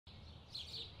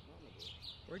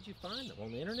Where'd you find them?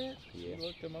 On the internet? Yeah. You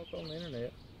looked them up on the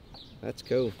internet. That's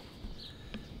cool.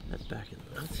 That's back in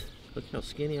the month. Look how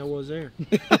skinny I was there.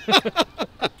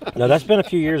 No, that's been a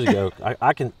few years ago. I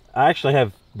actually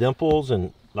have dimples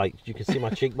and like you can see my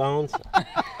cheekbones. I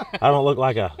don't look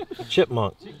like a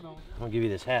chipmunk. I'm gonna give you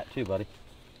this hat too, buddy.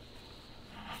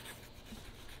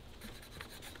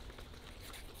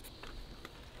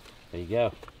 There you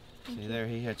go. See there,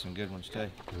 he had some good ones too.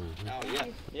 Oh yeah.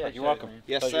 Yeah, you're welcome.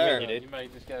 Yes, Pleasure sir. meeting you, dude. You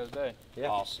made this guy's day. Yeah.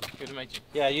 Awesome. Good to meet you.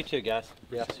 Yeah, you too, guys.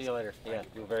 Yeah, see you later. Yeah,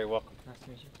 you're very welcome. Nice to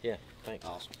meet you. Yeah, thanks.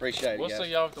 Awesome. Appreciate it, We'll guys.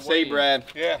 see y'all at the See weigh-in. you, Brad.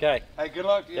 Yeah. Okay. Hey, good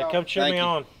luck to Yeah, y'all. come cheer Thank me you.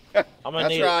 on. I'm gonna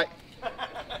That's need right.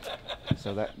 it.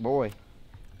 So that boy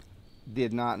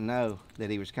did not know that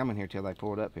he was coming here till they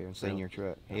pulled up here and seen your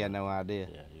truck. He had no idea.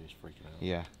 Yeah, he was freaking out.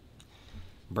 Yeah.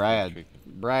 Brad,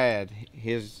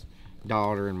 his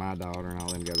daughter and my daughter and all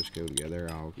them go to school together.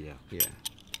 They're all Yeah. yeah.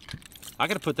 I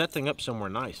gotta put that thing up somewhere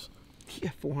nice.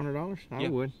 Yeah, $400. I Yeah.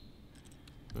 would.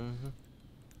 Mm-hmm.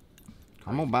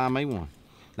 I'm gonna buy me one.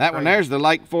 That one there's the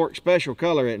Lake Fork special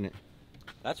color, isn't it?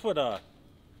 That's what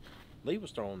Lee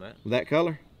was throwing that. That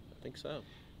color? I think so.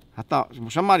 I thought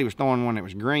somebody was throwing one that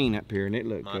was green up here and it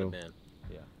looked Might cool. have been.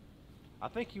 Yeah. I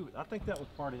think that was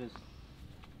part of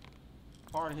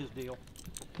his deal.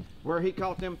 Where he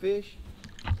caught them fish?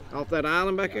 Off that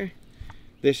island back there?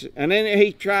 And then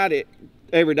he tried it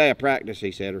every day of practice,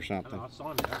 he said, or something. I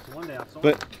saw him there. That's one day I saw him.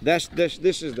 But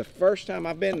this is the first time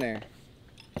I've been there.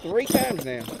 3 times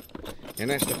now. And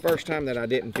that's the first time that I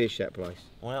didn't fish that place.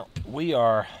 Well, we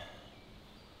are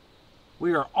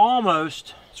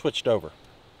almost switched over.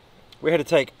 We had to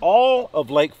take all of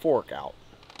Lake Fork out.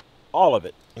 All of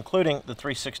it, including the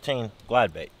 316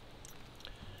 glide bait.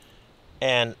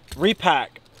 And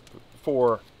repack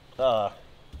for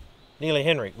Neely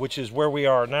Henry, which is where we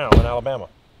are now in Alabama.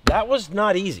 That was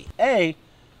not easy. If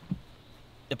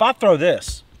I throw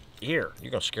this here, you're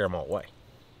gonna scare them all away.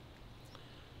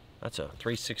 That's a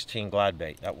 316 glide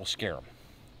bait. That will scare them.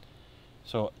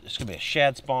 So it's gonna be a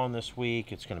shad spawn this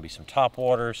week. It's gonna be some top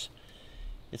waters.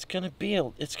 It's gonna be a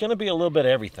little bit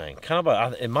of everything.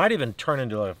 It might even turn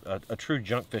into a true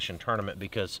junk fishing tournament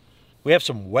because we have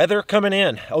some weather coming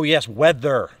in. Oh yes,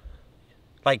 weather.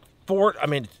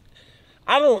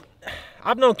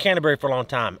 I've known Canterbury for a long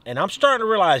time, and I'm starting to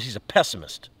realize he's a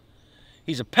pessimist.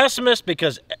 He's a pessimist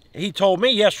because he told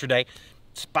me yesterday,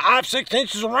 it's 5-6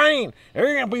 inches of rain. There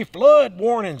are gonna be flood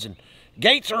warnings, and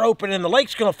gates are open, and the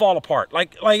lake's gonna fall apart.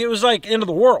 Like it was like end of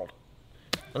the world.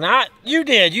 And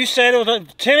you said it was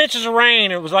 10 inches of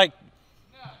rain. It was like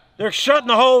they're shutting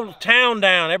the whole town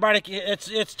down. Everybody,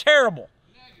 it's terrible.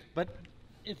 But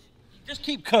just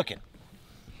keep cooking.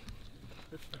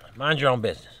 Mind your own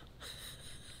business.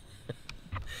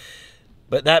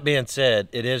 But that being said,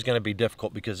 it is going to be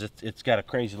difficult because it's got a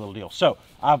crazy little deal. So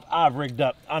I've rigged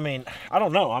up. I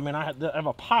don't know. I have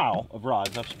a pile of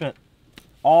rods. I've spent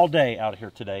all day out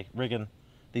here today rigging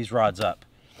these rods up.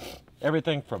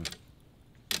 Everything from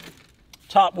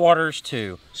top waters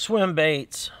to swim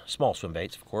baits, small swim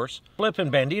baits, of course,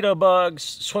 flipping bandito bugs,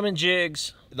 swimming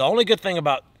jigs. The only good thing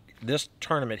about this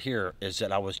tournament here is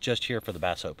that I was just here for the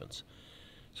Bass Opens.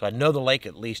 So I know the lake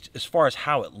at least as far as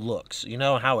how it looks, you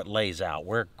know, how it lays out,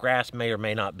 where grass may or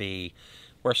may not be,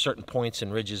 where certain points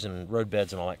and ridges and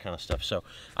roadbeds and all that kind of stuff. So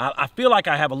I feel like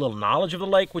I have a little knowledge of the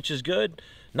lake, which is good.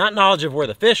 Not knowledge of where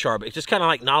the fish are, but it's just kind of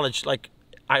like knowledge, like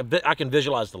I can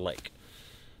visualize the lake.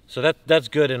 So that's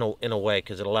good in a way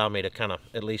because it allowed me to kind of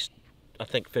at least, I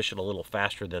think, fish it a little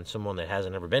faster than someone that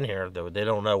hasn't ever been here, though they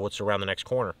don't know what's around the next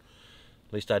corner.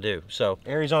 At least I do. So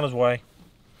Ari's on his way.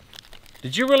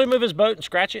 Did you really move his boat and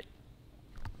scratch it?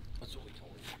 That's what we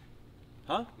told him.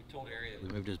 Huh? We told Ari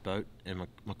that We moved his boat, and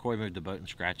McCoy moved the boat and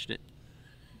scratched it.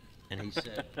 And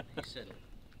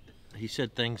he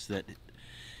said things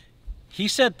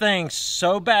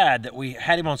so bad that we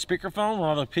had him on speakerphone when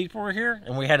all the people were here,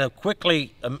 and we had to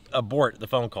quickly abort the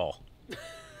phone call.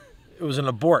 It was an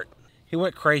abort. He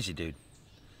went crazy, dude.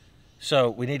 So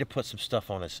we need to put some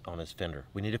stuff on his fender.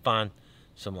 We need to find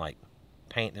some like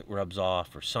paint that rubs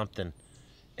off or something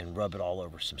and rub it all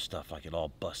over some stuff like it all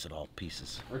busted all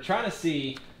pieces. We're trying to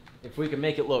see if we can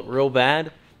make it look real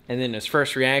bad, and then his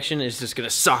first reaction is just gonna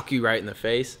sock you right in the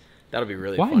face. That'll be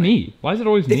really funny. Why me? Why is it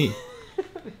always me?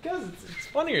 Because it's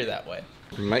funnier that way.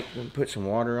 Put some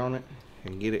water on it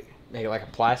and get it. Make it like a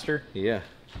plaster. Yeah.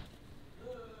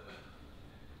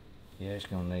 Yeah, it's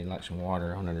gonna need like some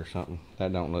water on it or something.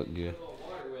 That don't look good.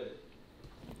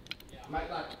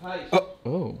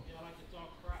 Oh.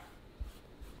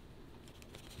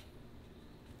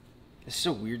 It's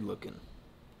so weird looking.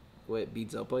 The way it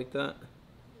beads up like that.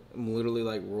 I'm literally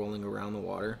like rolling around the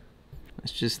water.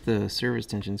 It's just the service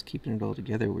tension's keeping it all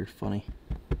together. We're funny.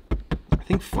 I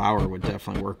think flour would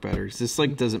definitely work better. This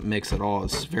like doesn't mix at all.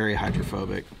 It's very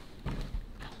hydrophobic.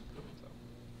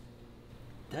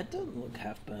 That doesn't look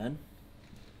half bad.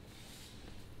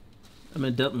 I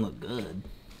mean, it doesn't look good.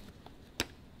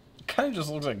 It kind of just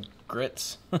looks like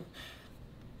grits. Yeah,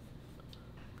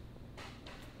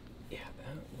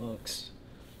 that looks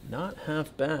not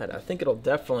half bad. I think it'll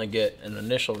definitely get an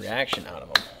initial reaction out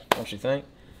of them. Don't you think?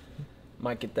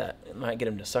 Might get that. It might get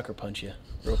him to sucker punch you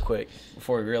real quick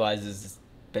before he realizes it's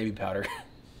baby powder.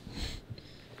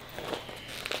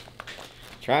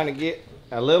 Trying to get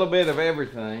a little bit of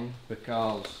everything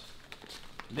because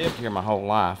I lived here my whole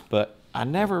life, but I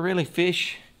never really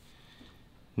fish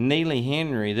Neely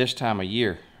Henry this time of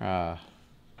year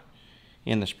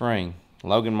in the spring.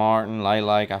 Logan Martin, Lay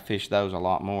Lake, I fish those a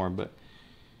lot more, but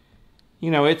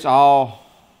you know, it's all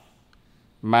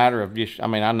matter of just, I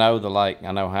mean, I know the lake,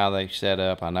 I know how they set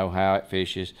up, I know how it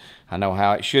fishes, I know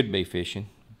how it should be fishing,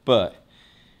 but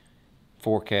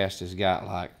forecast has got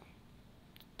like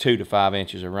 2 to 5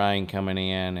 inches of rain coming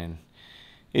in, and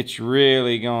it's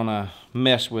really gonna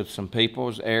mess with some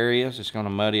people's areas. It's gonna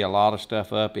muddy a lot of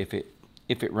stuff up if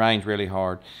it rains really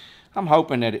hard. I'm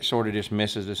hoping that it sort of just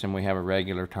misses us and we have a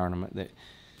regular tournament that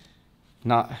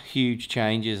not huge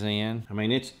changes in. I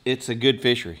mean, it's a good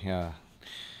fishery.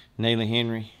 Neely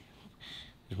Henry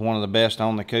is one of the best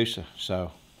on the Coosa,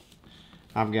 so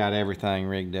I've got everything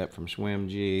rigged up from swim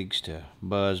jigs to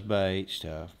buzz baits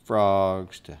to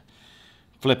frogs to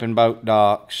flipping boat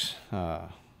docks.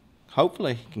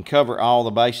 Hopefully can cover all the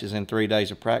bases in 3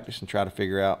 days of practice and try to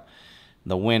figure out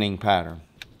the winning pattern.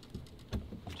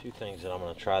 2 things that I'm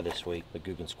going to try this week: the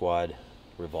Googan Squad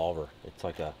revolver. It's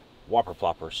like a whopper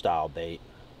plopper style bait,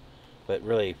 but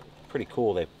really pretty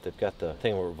cool. They've got the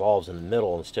thing that revolves in the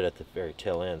middle instead at the very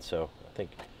tail end, so I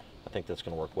think that's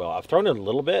going to work well. I've thrown it a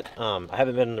little bit. I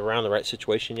haven't been around the right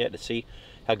situation yet to see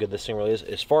how good this thing really is.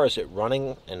 As far as it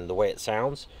running and the way it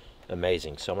sounds,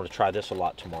 amazing. So I'm going to try this a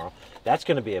lot tomorrow. That's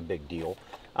going to be a big deal.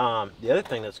 The other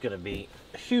thing that's going to be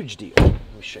a huge deal, let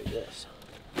me show you this.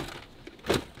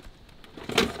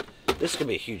 This is going to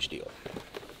be a huge deal.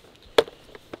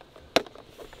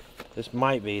 This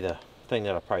might be the thing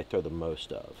that I'll probably throw the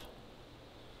most of.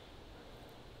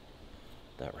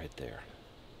 That right there.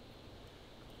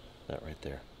 That right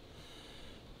there.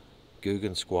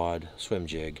 Googan Squad swim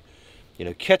jig. You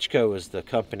know, Ketchko is the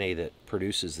company that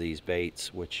produces these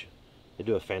baits, which they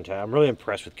do a fantastic. I'm really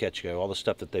impressed with Ketchko. All the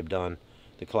stuff that they've done,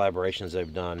 the collaborations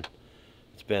they've done.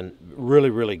 It's been really,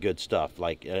 really good stuff.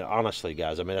 Like, honestly,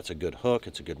 guys, I mean, that's a good hook.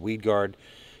 It's a good weed guard.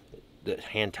 The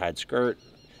hand-tied skirt.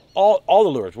 All the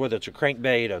lures, whether it's a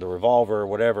crankbait or the revolver or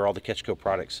whatever, all the Ketchko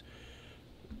products.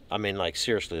 I mean, like,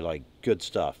 seriously, like, good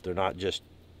stuff. They're not just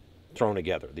thrown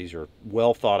together. These are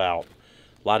well thought out.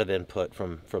 A lot of input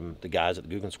from the guys at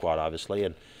the Googan Squad, obviously,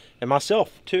 and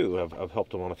myself too. I've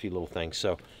helped them on a few little things.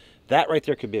 So that right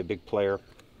there could be a big player.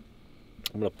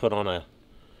 I'm going to put on a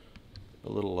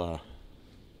little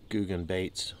Googan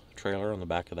Baits trailer on the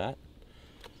back of that,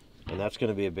 and that's going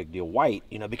to be a big deal. White,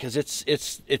 you know, because it's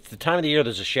the time of the year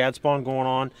there's a shad spawn going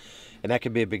on, and that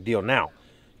could be a big deal. Now,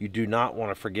 you do not want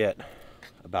to forget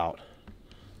about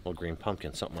little green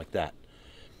pumpkin, something like that.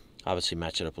 Obviously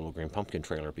match it up with a little green pumpkin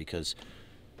trailer, because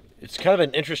it's kind of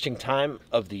an interesting time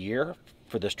of the year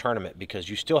for this tournament, because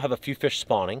you still have a few fish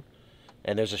spawning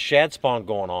and there's a shad spawn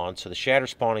going on. So the shad are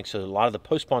spawning, so a lot of the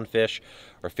post spawn fish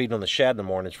are feeding on the shad in the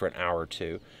mornings for an hour or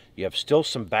two. You have still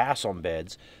some bass on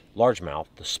beds, largemouth.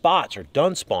 The spots are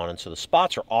done spawning, so the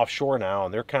spots are offshore now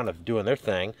and they're kind of doing their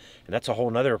thing, and that's a whole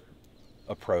nother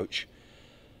approach.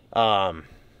 So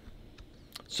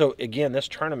again, this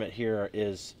tournament here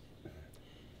is,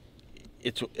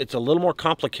 it's a little more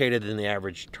complicated than the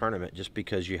average tournament, just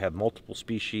because you have multiple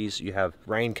species. You have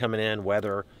rain coming in,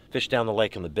 weather, fish down the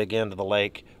lake on the big end of the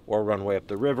lake, or run way up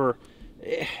the river.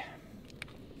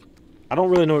 I don't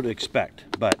really know what to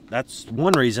expect, but that's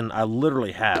one reason I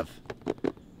literally have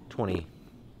 20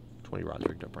 rods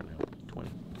rigged up right now.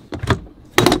 20.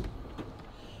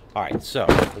 All right, so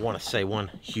I want to say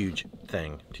one huge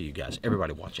thing to you guys,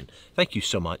 everybody watching. Thank you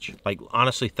so much. Like,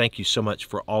 honestly, thank you so much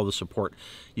for all the support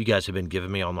you guys have been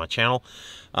giving me on my channel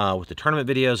with the tournament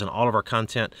videos and all of our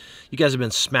content. You guys have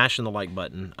been smashing the like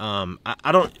button.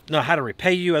 I don't know how to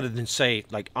repay you other than say,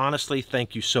 like, honestly,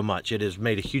 thank you so much. It has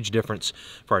made a huge difference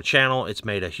for our channel. It's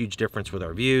made a huge difference with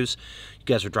our views. You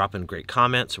guys are dropping great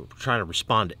comments. We're trying to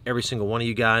respond to every single one of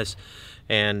you guys.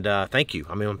 And thank you.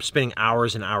 I mean, I'm spending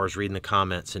hours and hours reading the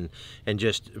comments and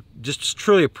just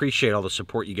truly appreciate all the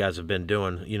support you guys have been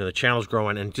doing. You know, the channel's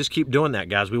growing, and just keep doing that,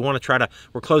 guys. We want to try to,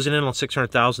 we're closing in on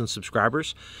 600,000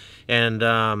 subscribers, and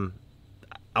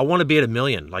I want to be at 1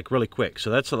 million, like really quick. So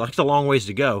that's a long ways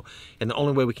to go. And the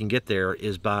only way we can get there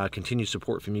is by continued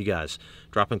support from you guys,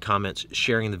 dropping comments,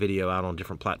 sharing the video out on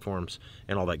different platforms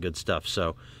and all that good stuff.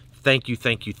 So thank you,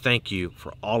 thank you, thank you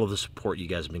for all of the support you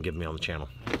guys have been giving me on the channel.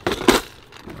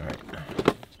 All right.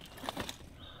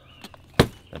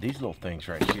 Now these little things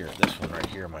right here, this one right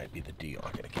here might be the deal.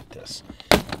 I gotta get this.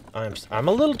 I'm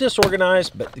a little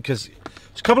disorganized, but because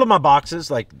there's a couple of my boxes,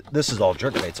 like this is all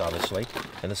jerk baits, obviously,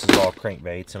 and this is all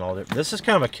crankbaits and all that. This is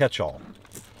kind of a catch-all.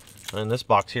 In this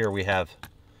box here, we have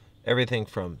everything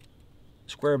from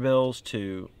square bills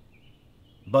to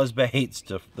buzz baits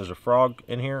to, there's a frog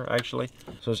in here actually.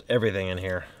 So there's everything in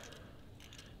here.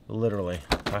 Literally,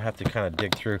 I have to kind of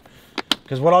dig through,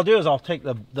 because what I'll do is I'll take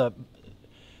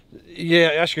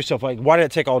yeah, ask yourself, like, why did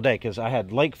it take all day? Because I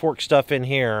had Lake Fork stuff in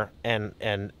here, and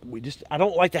I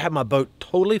don't like to have my boat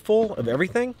totally full of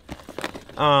everything.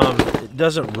 It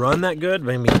doesn't run that good.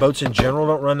 I mean, boats in general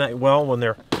don't run that well when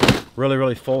they're really,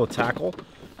 really full of tackle.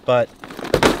 But,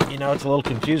 you know, it's a little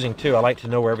confusing too. I like to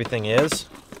know where everything is,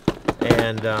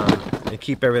 and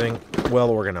keep everything well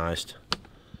organized.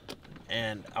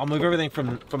 And I'll move everything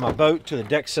from my boat to the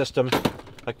deck system,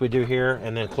 like we do here,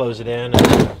 and then close it in.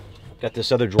 And got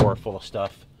this other drawer full of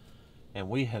stuff, and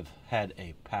we have had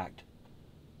a packed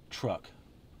truck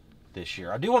this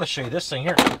year. I do want to show you this thing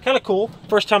here. Kind of cool.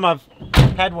 First time I've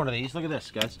had one of these. Look at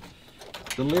this, guys.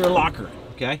 The Lear locker,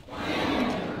 okay?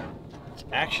 It's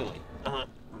actually, I'm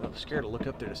scared to look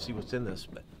up there to see what's in this,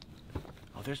 but,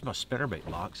 oh, there's my spinnerbait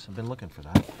box. I've been looking for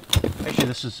that. Actually,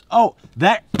 this is, oh,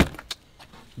 that,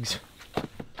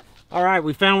 all right,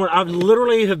 we found one. I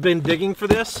literally have been digging for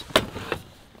this.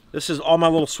 This is all my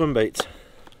little swim baits.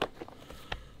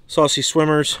 Saucy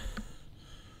swimmers.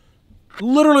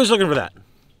 Literally was looking for that.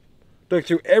 Dug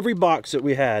through every box that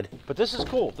we had. But this is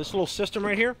cool. This little system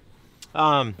right here.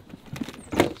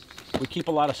 We keep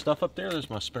a lot of stuff up there. There's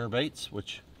my spare baits,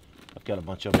 which I've got a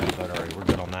bunch of them in the boat already. We're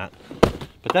good on that.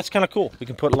 But that's kind of cool. We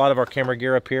can put a lot of our camera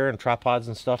gear up here and tripods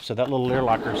and stuff. So that little Lear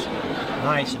locker's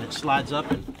nice, and it slides up.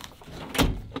 And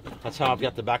that's how I've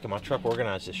got the back of my truck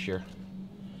organized this year.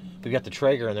 We've got the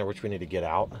Traeger in there, which we need to get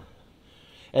out.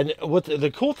 And what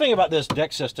the cool thing about this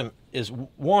deck system is,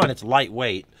 one, it's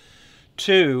lightweight.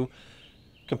 Two,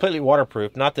 completely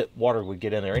waterproof. Not that water would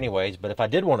get in there anyways, but if I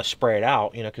did want to spray it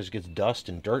out, you know, because it gets dust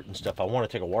and dirt and stuff, I want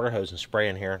to take a water hose and spray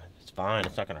in here. It's fine.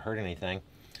 It's not going to hurt anything.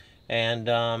 And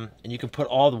you can put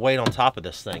all the weight on top of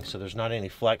this thing, so there's not any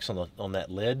flex on that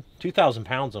lid. 2,000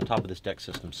 pounds on top of this deck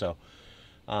system. So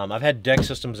I've had deck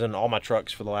systems in all my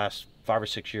trucks for the last 5 or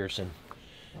 6 years, and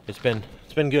it's been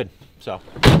good. So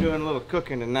doing a little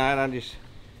cooking tonight. I'm just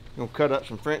gonna cut up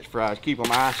some French fries, keep them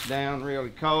iced down really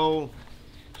cold,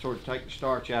 sort of take the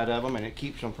starch out of them, and it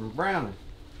keeps them from browning.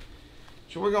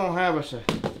 So we're gonna have us a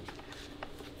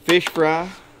fish fry.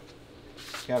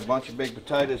 Got a bunch of big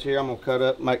potatoes here. I'm gonna cut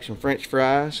up, make some French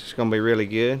fries. It's gonna be really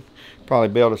good. Probably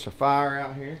build us a fire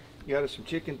out here. Got us some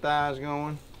chicken thighs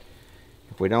going.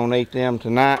 If we don't eat them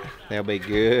tonight, they'll be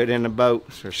good in the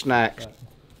boat for snacks.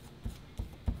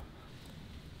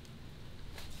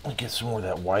 I'll get some more of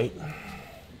that white. Here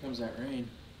comes that rain.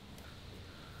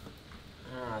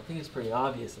 I think it's pretty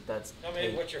obvious that that's. I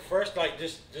mean, what's your first, like,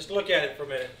 just look at it for a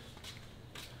minute.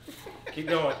 Keep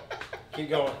going. Keep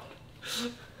going.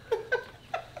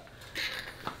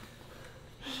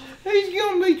 He's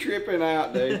gonna be tripping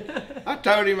out, dude. I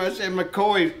told him, I said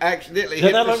McCoy accidentally Did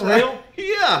hit that the look side. real?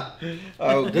 Yeah.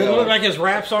 Oh, Did it look like his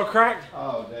wraps all cracked?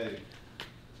 Oh, dude.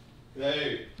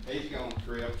 Dude, he's gonna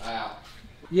trip out.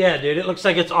 Yeah, dude, it looks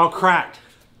like it's all cracked.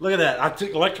 Look at that. I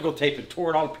took electrical tape and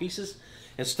tore it all to pieces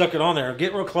and stuck it on there.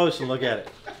 Get real close and look at it.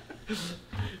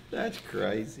 That's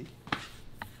crazy.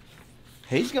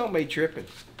 He's gonna be tripping.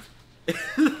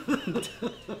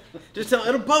 Just tell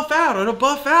it'll buff out. It'll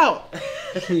buff out.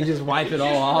 You just wipe it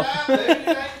all off.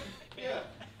 Yeah.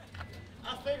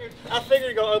 I figured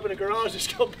you're gonna open a garage.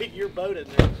 It's gonna be your boat in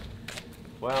there.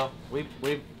 Well, we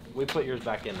put yours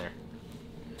back in there.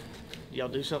 Y'all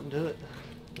do something to it?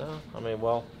 No, I mean,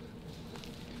 well,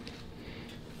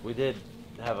 we did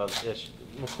have a issue.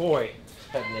 McCoy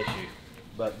had an issue,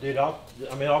 but dude, I'll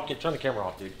turn the camera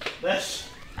off, dude. That's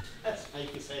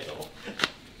fake as hell.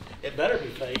 It better be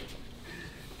fake.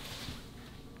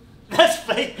 That's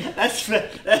fake.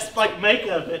 That's like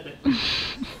makeup, isn't it?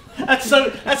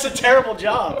 That's a terrible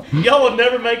job. Y'all will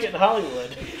never make it in Hollywood.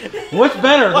 What's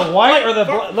better, the white or the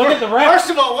black? Look at the wrap. First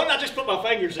of all, why not just put my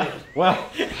fingers in? Well,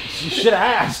 you should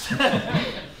have asked.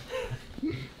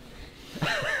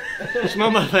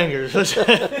 Smell my fingers.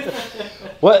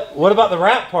 What about the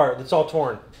wrap part that's all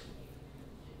torn?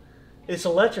 It's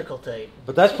electrical tape.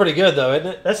 But that's pretty good though, isn't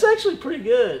it? That's actually pretty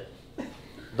good.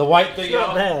 The white thing, It's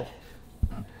not bad.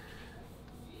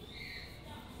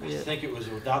 I think it was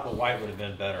without the white would have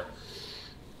been better.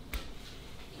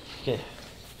 Okay.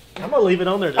 I'm gonna leave it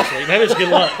on there this week. Maybe it's good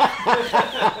luck.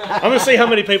 I'm gonna see how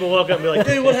many people walk up and be like,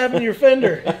 "Dude, what happened to your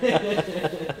fender?"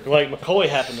 Like McCoy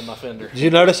happened to my fender. Did you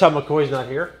notice how McCoy's not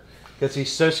here? Because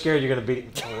he's so scared you're gonna beat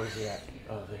him. Oh, where's he at?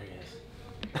 Oh, there he is.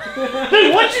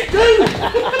 Dude, what'd you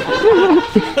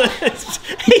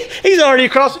do? He's already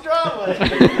across the driveway.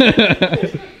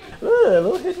 Ooh, a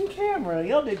little hidden camera.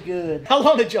 Y'all did good. How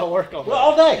long did y'all work on that? Well,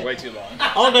 all day. Way too long.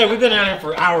 All day. We've been out here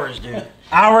for hours, dude.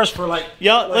 Hours for like,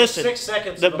 Y'all like listen. 6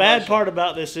 seconds. The of bad emotion. part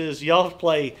about this is y'all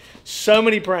play so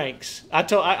many pranks.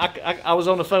 I was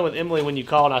on the phone with Emily when you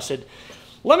called. And I said,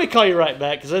 "Let me call you right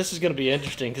back because this is going to be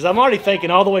interesting." Because I'm already thinking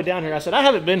all the way down here. I said, "I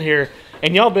haven't been here,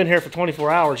 and y'all been here for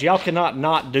 24 hours. Y'all cannot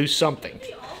not do something."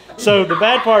 So the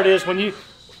bad part is when you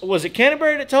was it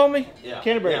Canterbury that told me? Yeah.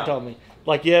 Canterbury Yeah. told me.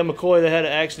 Like, yeah, McCoy, they had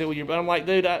an accident with your. But I'm like,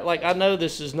 dude, I know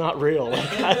this is not real.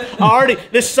 Like, I already,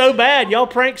 this is so bad. Y'all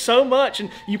prank so much,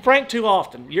 and you prank too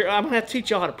often. I'm gonna have to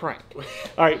teach y'all how to prank.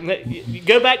 All right, you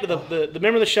go back to the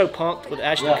remember the show Punked with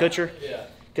Ashton Kutcher? Yeah.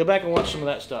 Go back and watch some of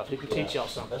that stuff. He can teach y'all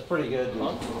something. That's pretty good, dude.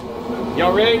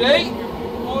 Y'all ready to eat?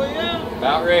 Oh yeah.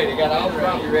 About ready. Got all the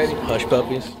property ready. Hush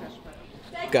puppies.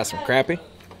 Got some crappie,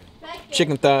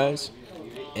 chicken thighs,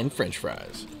 and French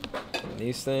fries. And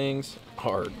these things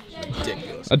are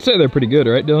ridiculous. I'd say they're pretty good,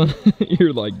 right, Dylan?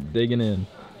 You're like digging in.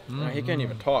 He can't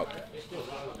even talk.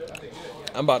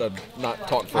 I'm about to not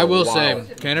talk for I a will while. say,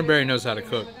 Canterbury knows how to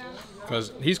cook.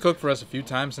 Because he's cooked for us a few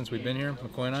times since we've been here,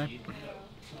 McCoy and I.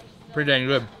 Pretty dang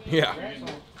good. Yeah.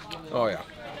 Oh, yeah.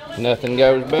 Nothing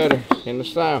goes better in the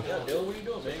South.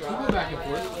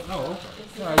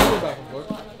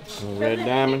 Red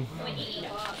Diamond,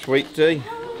 sweet tea,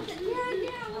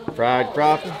 fried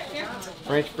crappie,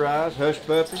 French fries, hush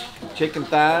puppies, chicken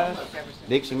thighs.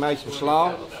 Dixie made some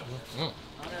slaw.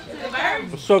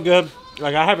 It's so good.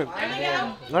 Like I haven't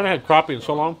had crappie in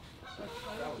so long.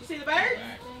 You see the birds?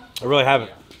 I really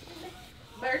haven't.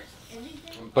 Birds.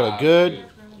 But a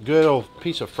good old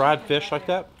piece of fried fish like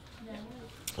that.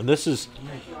 And this is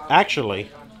actually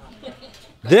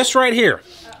this right here.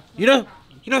 You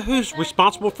know who's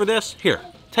responsible for this? Here,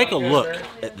 take a look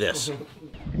at this.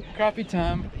 Crappie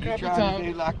time. Crappie time.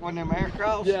 do like one of them air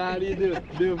crawls? Yeah, how do you do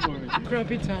it? Do it for me.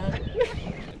 Crappie time.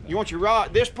 You want your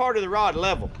rod, this part of the rod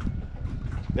level.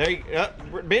 There you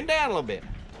bend down a little bit.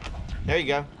 There you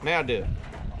go. Now do it.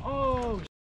 Oh.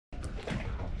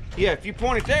 Yeah, if you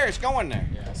point it there, it's going there.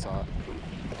 Yeah, I saw it.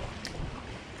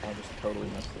 I just totally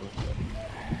messed it up.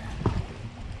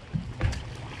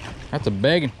 That's a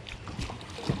begging.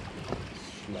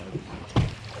 There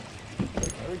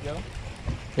we go.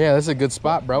 Yeah, that's a good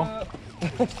spot, bro.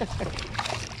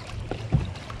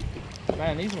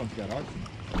 Man, these ones got arch.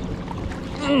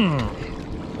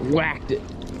 Whacked it.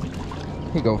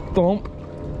 Here you go, thump.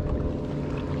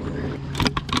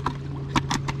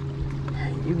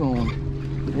 You going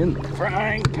in the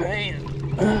frying pan.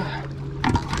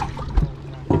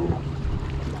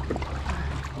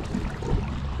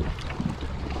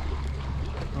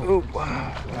 Oh,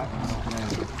 wow.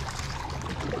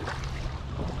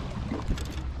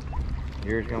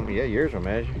 Yours gonna be, yeah, yours will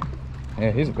measure.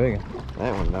 Yeah, he's a big one.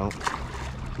 That one don't.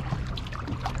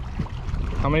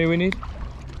 How many do we need?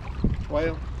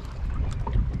 12.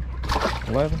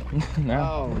 11? No.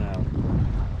 Oh no.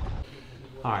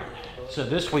 All right. So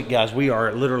this week, guys, we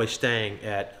are literally staying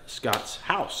at Scott's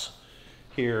house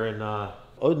here in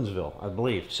Odensville, I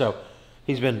believe. So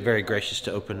he's been very gracious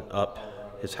to open up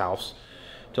his house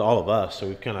to all of us. So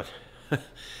we've kind of,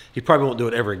 he probably won't do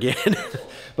it ever again.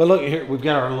 But look here, we've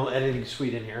got our little editing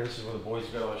suite in here. This is where the boys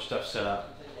got all their stuff set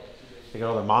up. They got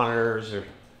all their monitors. They're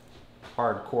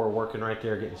hardcore working right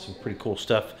there, getting some pretty cool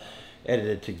stuff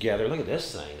edited together. Look at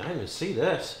this thing. I didn't even see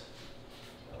this.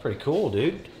 Pretty cool,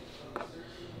 dude.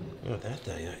 Look at that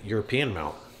thing. That European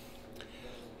mount.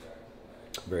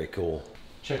 Very cool.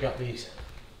 Check out these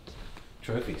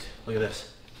trophies. Look at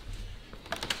this.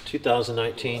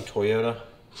 2019 Toyota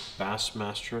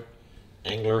Bassmaster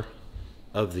Angler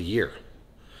of the Year.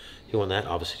 He won that,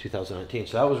 obviously, 2019.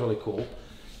 So that was really cool.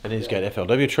 And he's got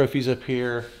FLW trophies up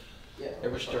here.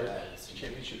 Everstart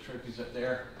championship trophies up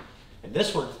there. And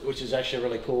this one, which is actually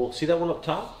really cool. See that one up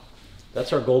top?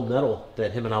 That's our gold medal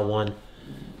that him and I won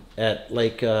at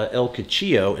Lake El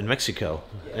Cuchillo in Mexico.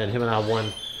 And him and I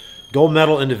won gold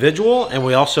medal individual, and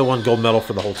we also won gold medal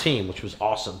for the whole team, which was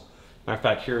awesome. Matter of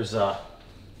fact, here's a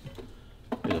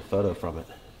photo from it.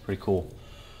 Pretty cool.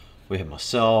 We have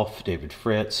myself, David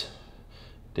Fritz,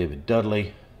 David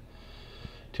Dudley,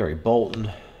 Terry Bolton,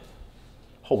 a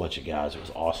whole bunch of guys. It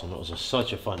was awesome. It was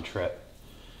such a fun trip.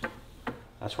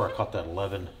 That's where I caught that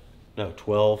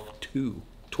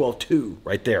 12.2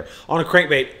 right there on a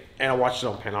crankbait, and I watched it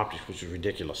on Panoptics, which was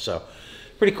ridiculous. So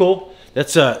pretty cool.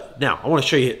 That's now I want to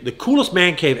show you the coolest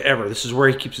man cave ever. This is where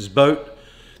he keeps his boat.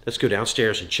 Let's go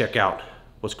downstairs and check out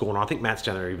what's going on. I think Matt's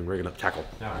down there even rigging up tackle.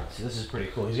 All right, so this is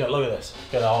pretty cool. He's got, look at this.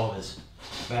 He's got all of his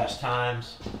Bass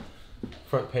Times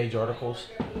front page articles.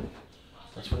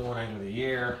 That's 21 Angler of the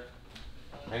Year.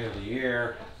 Angler of the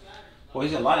Year. Well,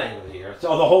 he's got a lot of Angler of the Year.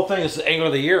 So the whole thing is the Angler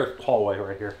of the Year hallway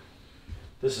right here.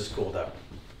 This is cool though.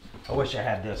 I wish I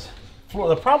had this.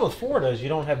 The problem with Florida is you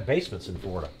don't have basements in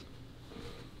Florida.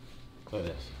 Look at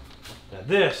this. Now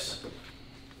this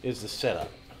is the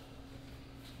setup.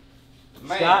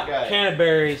 Scott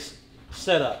Canterbury's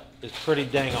setup is pretty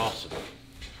dang awesome.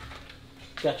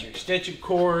 Got your extension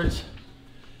cords.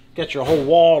 Got your whole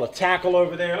wall of tackle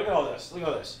over there. Look at all this. Look at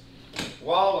all this.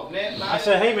 Wall of net. I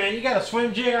said, hey man, you got a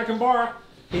swim jig I can borrow?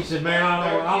 He said, man,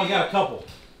 I only got a couple.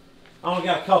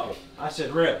 I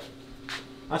said, really?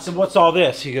 I said, what's all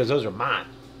this? He goes, those are mine.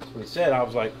 That's what he said. I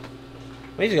was like,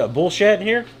 man, he's got a bull shed in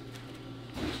here?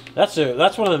 That's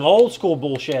one of them old school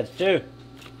bull sheds too.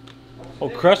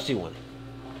 Old crusty one.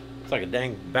 It's like a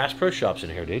dang Bass Pro Shops in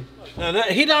here, dude. Now,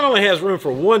 he not only has room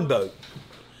for one boat,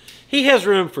 he has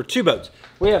room for two boats.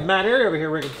 We have Matt Airy over here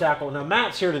rigging tackle. Now,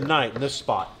 Matt's here tonight in this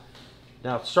spot.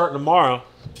 Now, starting tomorrow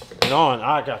and on,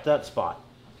 I got that spot.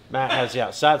 Matt has the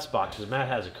outside spot because Matt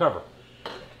has a cover.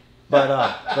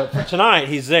 But for tonight,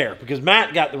 he's there because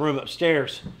Matt got the room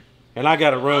upstairs, and I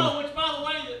got a room. Oh, which, by the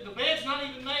way, the bed's not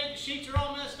even made. The sheets are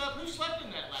all messed up. Who slept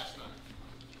in that last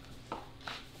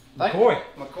night?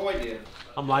 McCoy did.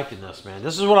 I'm liking this, man.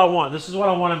 This is what I want. This is what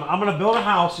I want. I'm going to build a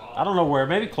house. I don't know where,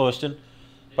 maybe Cloiston,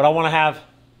 but I want to have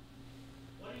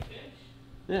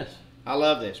this. I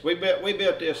love this. We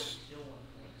built this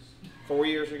 4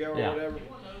 years ago or whatever,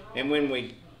 and when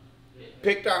we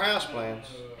picked our house plans,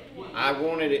 I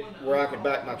wanted it where I could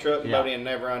back my truck and boat in and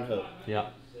never unhook. Yeah.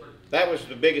 That was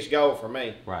the biggest goal for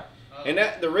me. Right. And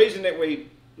the reason that we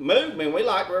moved, I mean, we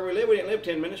liked where we live. We didn't live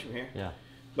 10 minutes from here. Yeah.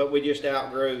 But we just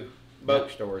outgrew boat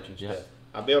storage and stuff.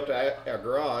 I built our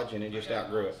garage and it just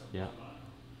outgrew it. Yeah.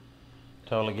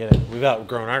 Totally get it. We've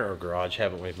outgrown our garage,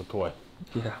 haven't we, McCoy?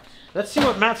 Yeah. Let's see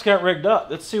what Matt's got rigged up.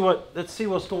 Let's see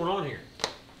what's going on here.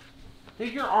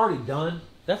 Dude, you're already done.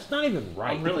 That's not even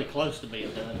right. I'm really close to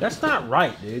being done. That's not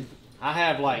right, dude. I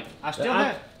have I still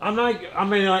have. I'm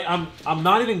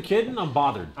not even kidding. I'm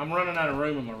bothered. I'm running out of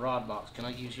room in my rod box. Can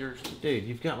I use yours? Dude,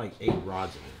 you've got like 8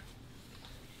 rods in there.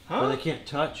 Huh? Well, they can't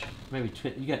touch. Maybe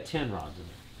you got 10 rods in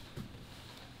there.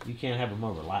 You can't have them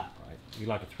overlap, right? You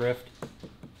like a thrift?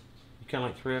 You kind of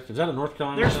like thrift? Is that a North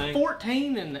Carolina thing? There's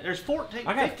 14 in there. There's 14.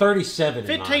 I got 37 in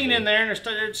 15 mine, in there,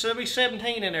 and there'll be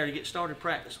 17 in there to get started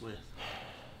practice with.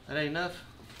 That ain't enough.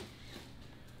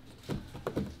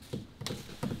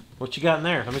 What you got in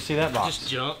there? Let me see that box.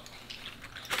 Just junk.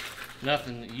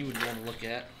 Nothing that you would want to look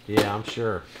at. Yeah, I'm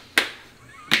sure.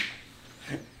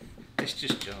 It's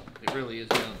just junk. It really is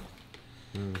junk.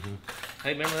 Mm-hmm.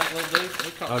 Hey, remember that little dude?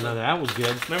 We caught Oh, no, that was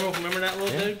good. Remember that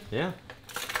little dude? Yeah.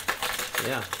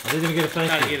 Yeah. I didn't even get a thank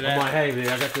Trying to you. get it I'm out. like, hey, dude,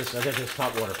 I got this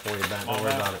top water for you back. Don't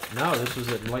worry about it. No, this was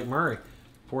at Lake Murray.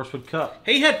 Forestwood Cup.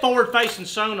 He had forward-facing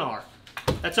sonar.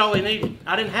 That's all he needed.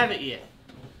 I didn't have it yet.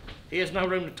 He has no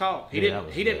room to talk. He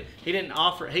didn't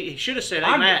offer. He should have said,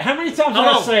 "Hey, Matt." How many times did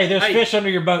I say there's fish under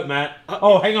your boat, Matt?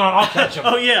 Oh, hang on, I'll catch them.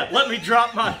 Oh yeah, let me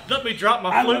drop my fluke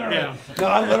down. No,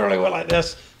 I literally went like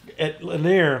this at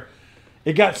Lanier.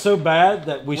 It got so bad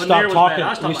that we stopped talking.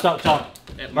 We stopped talking.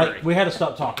 Like we had to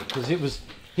stop talking because it was.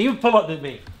 He would pull up to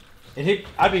me, and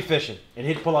I'd be fishing, and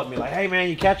he'd pull up to me like, "Hey man,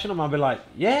 you catching them?" I'd be like,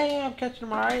 "Yeah, I'm catching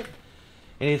them, all right."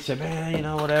 And he'd say, "Man, you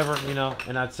know, whatever, you know."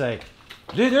 And I'd say,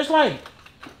 "Dude, there's like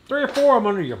 3 or 4 of them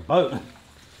under your boat."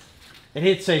 And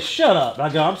he'd say, "Shut up." And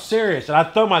I'd go, "I'm serious." And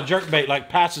I'd throw my jerkbait like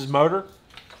past his motor.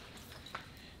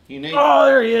 Oh,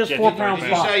 there he is, 4 pound Did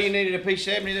spot. you say you needed a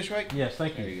P70 this week? Yes,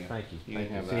 thank you. There you go. Thank you. You Thank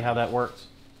can you. have See that. how that works?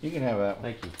 You can have that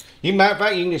one. Thank you. Matter of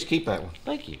fact, you can just keep that one.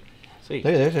 Thank you. See.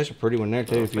 There's a pretty one there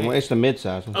too. If you want, it's the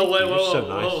mid-size one. Oh wait, You're so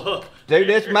nice. whoa. Dude,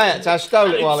 that's Matt's. I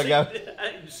stole it a while ago.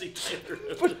 I didn't see Taylor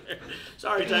over there.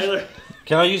 Sorry, Taylor.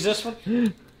 Can I use this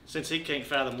one? Since he can't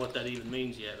fathom what that even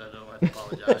means yet, I don't have to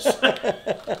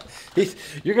apologize.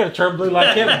 You're going to turn blue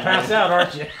like him and pass out,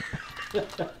 aren't you?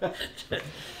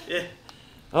 Yeah.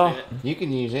 Oh, You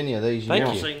can use any of these. Thank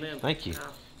want. you. Seen them. Thank you.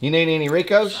 You need any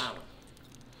Ricos? Silent.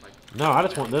 No, I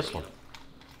just want this one.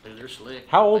 Dude, they're slick.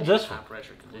 How old's Like this high one?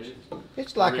 pressure conditions.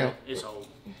 It's like It's old.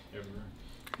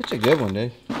 it's a good one,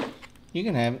 dude. You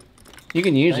can have it. You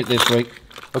can use it this week.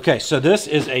 Okay, so this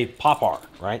is a pop art,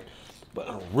 right? But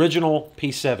an original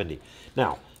P70.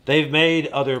 Now, they've made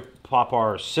other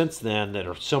Pop-Rs since then that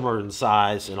are similar in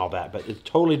size and all that, but it's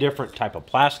totally different type of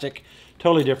plastic,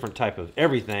 totally different type of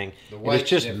everything. And it's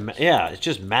just yeah, it's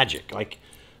just magic. Like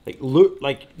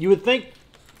you would think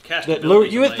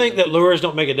that lures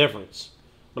don't make a difference,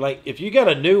 but like if you got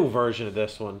a new version of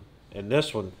this one and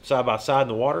this one side by side in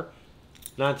the water,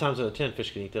 9 times out of 10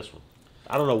 fish can eat this one.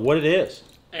 I don't know what it is.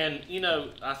 And you know,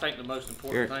 I think the most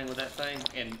important thing with that thing,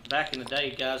 and back in the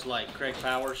day, guys like Craig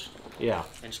Powers,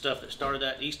 and stuff that started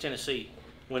that, East Tennessee,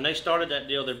 when they started that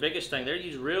deal, their biggest thing, they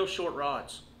used real short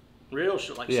rods, real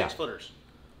short, like 6 footers.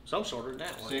 Some shorter than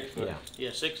that one. 6 foot.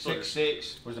 Yeah, 6 footers.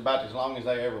 6'6" was about as long as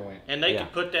they ever went. And they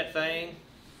could put that thing,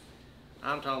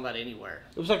 I'm talking about anywhere.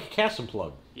 It was like a casting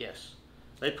plug. Yes.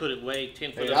 They put it way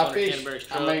 10 foot Dude, up on a Canterbury's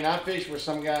truck. I mean, I fished with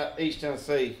some guy, East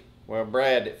Tennessee, well,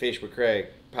 Brad that fished with Craig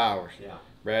Powers. Yeah.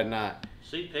 Brad Knight.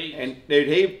 CP. And dude,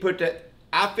 he put that,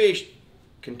 I fished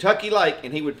Kentucky Lake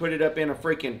and he would put it up in a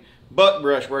freaking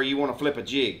buckbrush where you want to flip a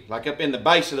jig. Like up in the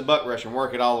base of the buckbrush and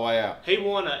work it all the way out. He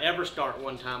won a Everstart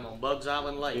one time on Bugs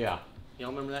Island Lake. Yeah. Y'all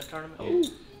remember that tournament? Ooh.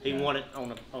 He won it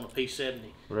on a P70.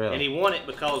 Really? And he won it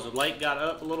because the lake got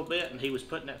up a little bit and he was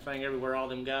putting that thing everywhere all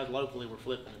them guys locally were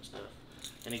flipping and stuff.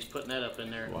 And he's putting that up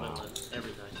in there in the middle of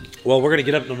everything. Well, we're going to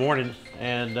get up in the morning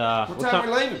and... what time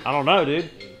are we leaving? I don't know, dude.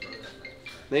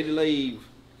 Need to leave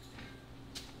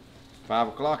 5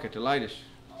 o'clock at the latest.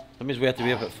 That means we have to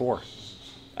be up at 4.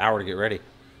 Hour to get ready.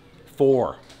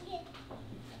 4.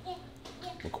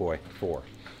 McCoy, 4.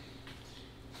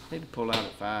 Need to pull out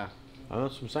at 5.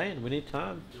 That's what I'm saying. We need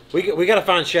time. We got to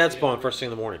find shad spawn first thing in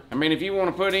the morning. I mean, if you want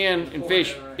to put in and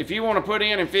fish,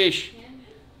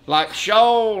 like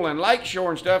shoal and lake shore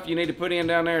and stuff, you need to put in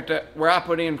down there at where I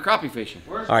put in crappie fishing.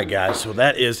 All right, guys. So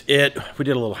that is it. We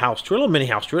did a little house tour, a little mini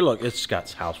house tour. Look, it's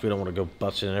Scott's house. We don't want to go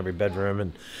busting in every bedroom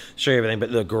and show you everything.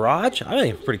 But the garage, I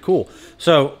think it's pretty cool.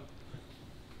 So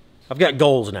I've got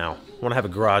goals now. I want to have a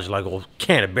garage like old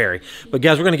Canterbury. But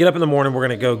guys, we're going to get up in the morning. We're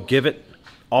going to go give it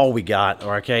all we got.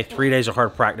 Okay, 3 days of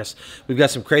hard practice. We've got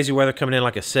some crazy weather coming in,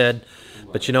 like I said.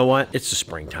 But you know what? It's the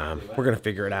springtime. We're going to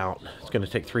figure it out. It's going to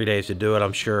take 3 days to do it,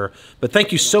 I'm sure. But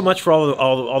thank you so much for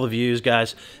all the views,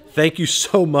 guys. Thank you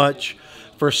so much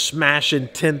for smashing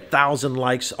 10,000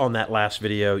 likes on that last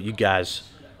video. You guys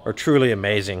are truly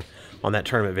amazing on that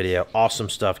tournament video. Awesome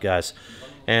stuff, guys.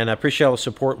 And I appreciate all the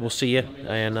support. We'll see you.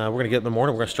 And we're going to get up in the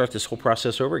morning. We're going to start this whole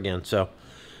process over again. So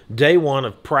day 1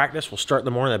 of practice. We'll start in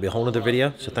the morning. That'll be a whole other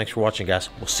video. So thanks for watching, guys.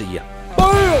 We'll see you.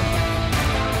 Boom!